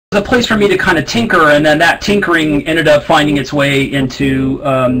a place for me to kind of tinker, and then that tinkering ended up finding its way into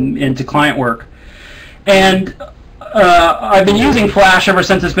client work. And I've been using Flash ever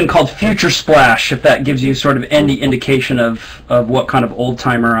since it's been called Future Splash, if that gives you sort of any indication of what kind of old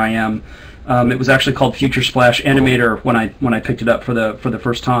timer I am. It was actually called Future Splash Animator when I picked it up for the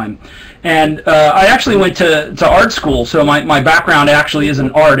first time. And I actually went to art school, so my background actually is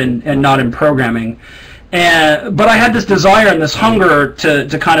in art and not in programming. But I had this desire and this hunger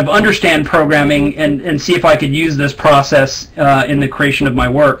to kind of understand programming and see if I could use this process in the creation of my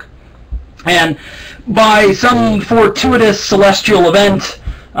work. And by some fortuitous celestial event,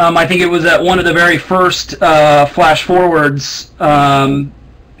 I think it was at one of the very first flash forwards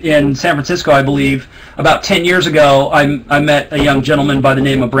in San Francisco, I believe, about 10 years ago, I met a young gentleman by the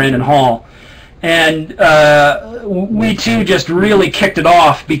name of Brandon Hall. And we two just really kicked it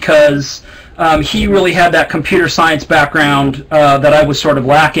off because he really had that computer science background that I was sort of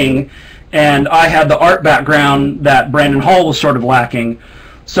lacking, and I had the art background that Brandon Hall was sort of lacking.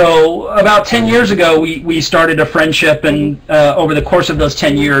 So about 10 years ago, we started a friendship, and over the course of those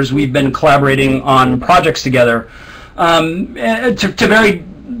 10 years, we've been collaborating on projects together to very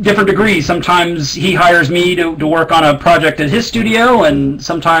different degrees. Sometimes he hires me to work on a project at his studio, and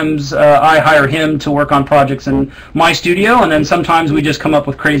sometimes I hire him to work on projects in my studio, and then sometimes we just come up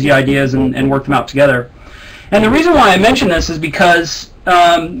with crazy ideas and work them out together. And the reason why I mention this is because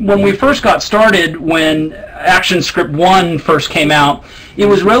when we first got started, when ActionScript 1 first came out, it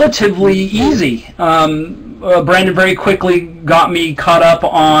was relatively easy. Brandon very quickly got me caught up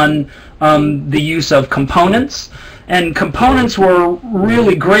on the use of components. And components were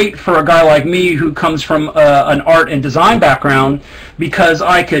really great for a guy like me who comes from an art and design background, because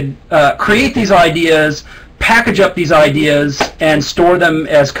I could create these ideas, package up these ideas, and store them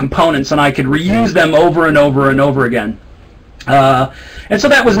as components, and I could reuse them over and over and over again. And so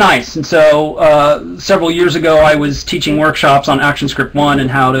that was nice. And so several years ago, I was teaching workshops on ActionScript 1 and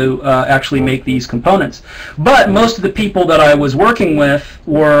how to actually make these components. But most of the people that I was working with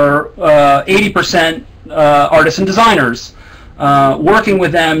were 80% artists and designers, working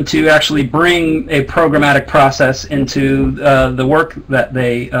with them to actually bring a programmatic process into the work that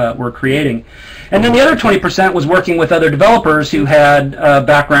they were creating. And then the other 20% was working with other developers who had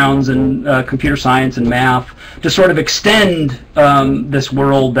backgrounds in computer science and math to sort of extend this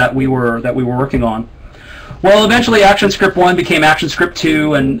world that we were working on. Well, eventually ActionScript 1 became ActionScript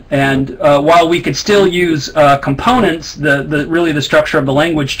 2, and while we could still use components, really the structure of the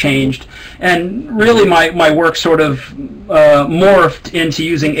language changed, and really my work sort of morphed into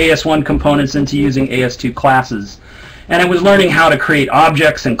using AS1 components into using AS2 classes. And I was learning how to create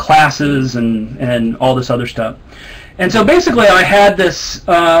objects and classes and all this other stuff. And so basically I had this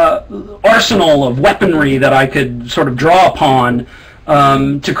arsenal of weaponry that I could sort of draw upon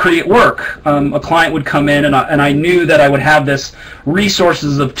to create work. A client would come in, and I knew that I would have this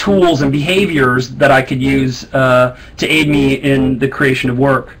resources of tools and behaviors that I could use to aid me in the creation of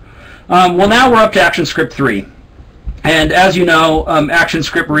work. Well, now we're up to ActionScript 3. And as you know,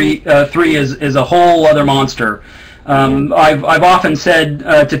 ActionScript 3 is a whole other monster. I've often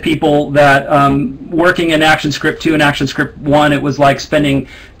said to people that working in ActionScript 2 and ActionScript 1, it was like spending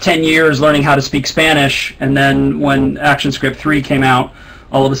 10 years learning how to speak Spanish, and then when ActionScript 3 came out,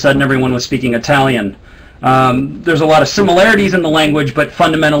 all of a sudden everyone was speaking Italian. There's a lot of similarities in the language, but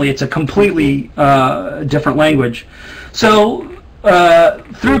fundamentally it's a completely different language. So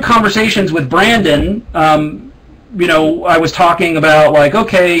through conversations with Brandon, you know, I was talking about, like,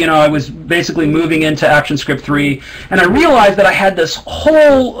 okay, you know, I was basically moving into ActionScript 3, and I realized that I had this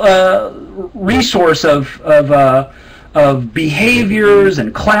whole resource of behaviors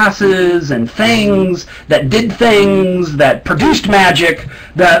and classes and things that did things that produced magic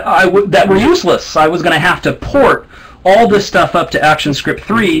that were useless. I was going to have to port all this stuff up to ActionScript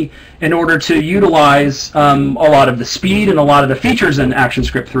 3 in order to utilize a lot of the speed and a lot of the features in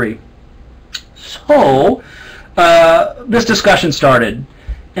ActionScript 3. So this discussion started,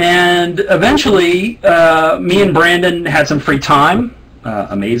 and eventually me and Brandon had some free time.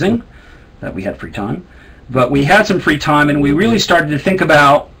 Amazing that we had free time, but we had some free time, and we really started to think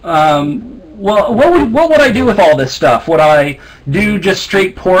about, well, what would I do with all this stuff? Would I do just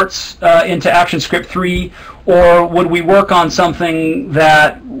straight ports into ActionScript 3, or would we work on something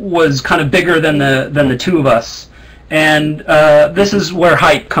that was kind of bigger than the two of us? And this is where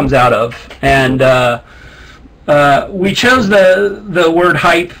hype comes out of. And we chose the word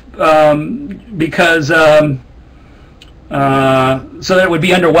hype because so that it would be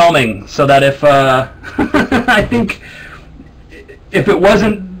underwhelming, so that if I think if it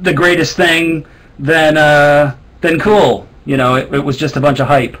wasn't the greatest thing, then cool. It was just a bunch of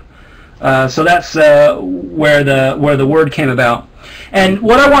hype. So that's where the word came about. And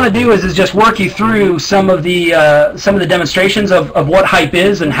what I want to do is just work you through some of the demonstrations of what hype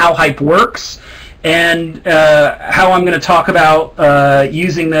is and how hype works, and how I'm going to talk about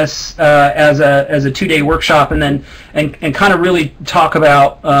using this as a 2-day workshop, and then and kind of really talk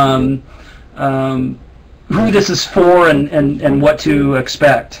about who this is for and what to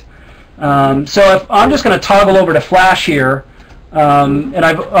expect. So if I'm just going to toggle over to Flash here. And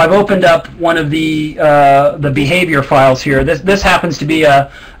I've opened up one of the behavior files here. This happens to be a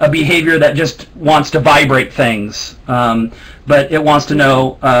behavior that just wants to vibrate things, but it wants to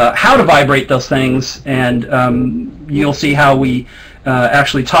know how to vibrate those things, and you'll see how we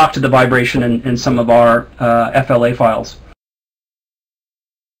actually talk to the vibration in some of our FLA files.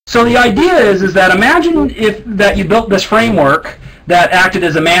 So the idea is that imagine that you built this framework that acted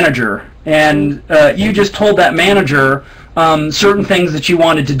as a manager, and you just told that manager certain things that you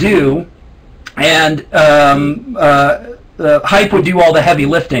wanted to do, and hype would do all the heavy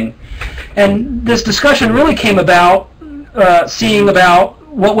lifting. And this discussion really came about seeing about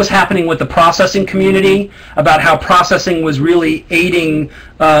what was happening with the processing community, about how processing was really aiding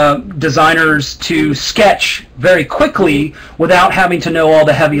designers to sketch very quickly without having to know all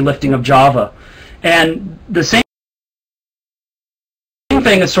the heavy lifting of Java. And the same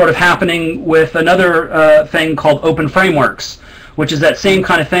thing is sort of happening with another thing called Open Frameworks, which is that same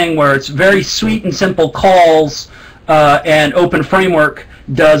kind of thing where it's very sweet and simple calls, and Open Framework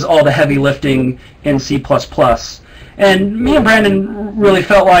does all the heavy lifting in C++. And me and Brandon really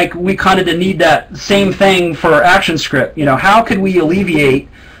felt like we kind of need that same thing for ActionScript. How could we alleviate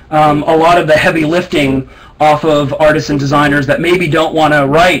a lot of the heavy lifting off of artists and designers that maybe don't want to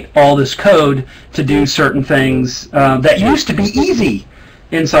write all this code to do certain things that used to be easy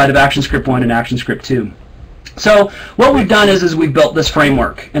inside of ActionScript 1 and ActionScript 2. So what we've done is we've built this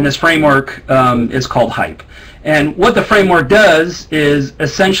framework, and this framework is called Hype. And what the framework does is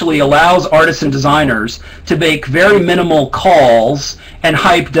essentially allows artists and designers to make very minimal calls, and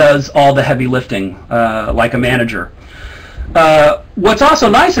Hype does all the heavy lifting like a manager. What's also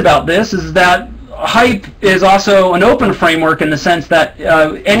nice about this is that Hype is also an open framework in the sense that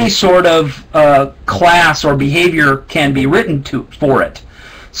any sort of class or behavior can be written for it.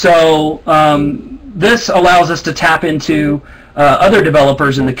 So this allows us to tap into other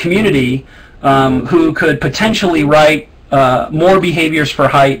developers in the community who could potentially write more behaviors for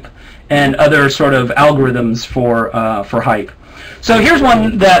Hype and other sort of algorithms for Hype. So here's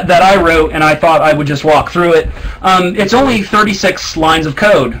one that I wrote, and I thought I would just walk through it. It's only 36 lines of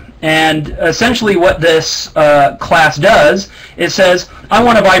code, and essentially what this class does, it says, I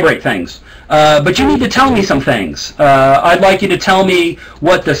want to vibrate things. But you need to tell me some things. I'd like you to tell me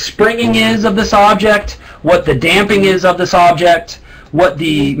what the springing is of this object, what the damping is of this object, what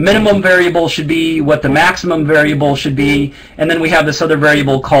the minimum variable should be, what the maximum variable should be, and then we have this other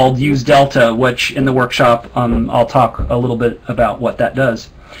variable called useDelta, which in the workshop I'll talk a little bit about what that does.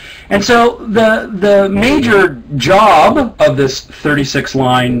 And so the major job of this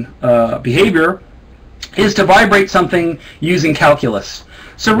 36-line behavior is to vibrate something using calculus.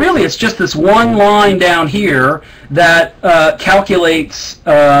 So really it's just this one line down here that calculates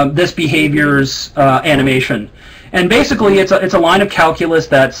this behavior's animation. And basically it's a line of calculus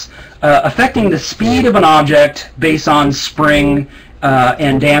that's affecting the speed of an object based on spring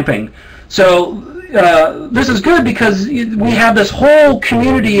and damping. So this is good because we have this whole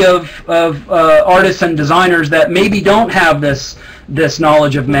community of artists and designers that maybe don't have this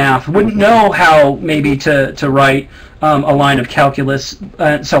knowledge of math, wouldn't know how maybe to write a line of calculus.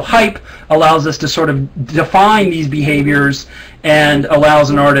 So Hype allows us to sort of define these behaviors and allows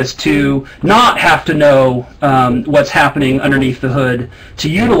an artist to not have to know what's happening underneath the hood, to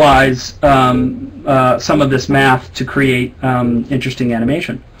utilize some of this math to create interesting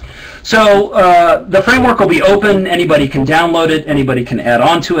animation. So the framework will be open. Anybody can download it. Anybody can add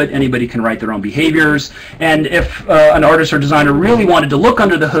on to it. Anybody can write their own behaviors. And if an artist or designer really wanted to look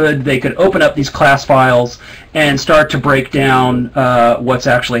under the hood, they could open up these class files and start to break down what's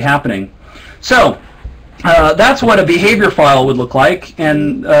actually happening. So that's what a behavior file would look like.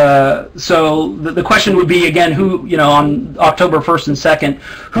 And so the question would be, again, who, on October 1st and 2nd,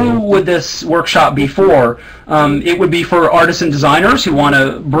 who would this workshop be for? It would be for artists and designers who want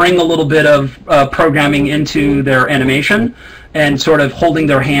to bring a little bit of programming into their animation and sort of holding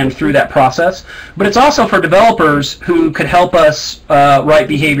their hand through that process. But it's also for developers who could help us write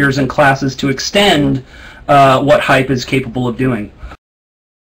behaviors and classes to extend what Hype is capable of doing.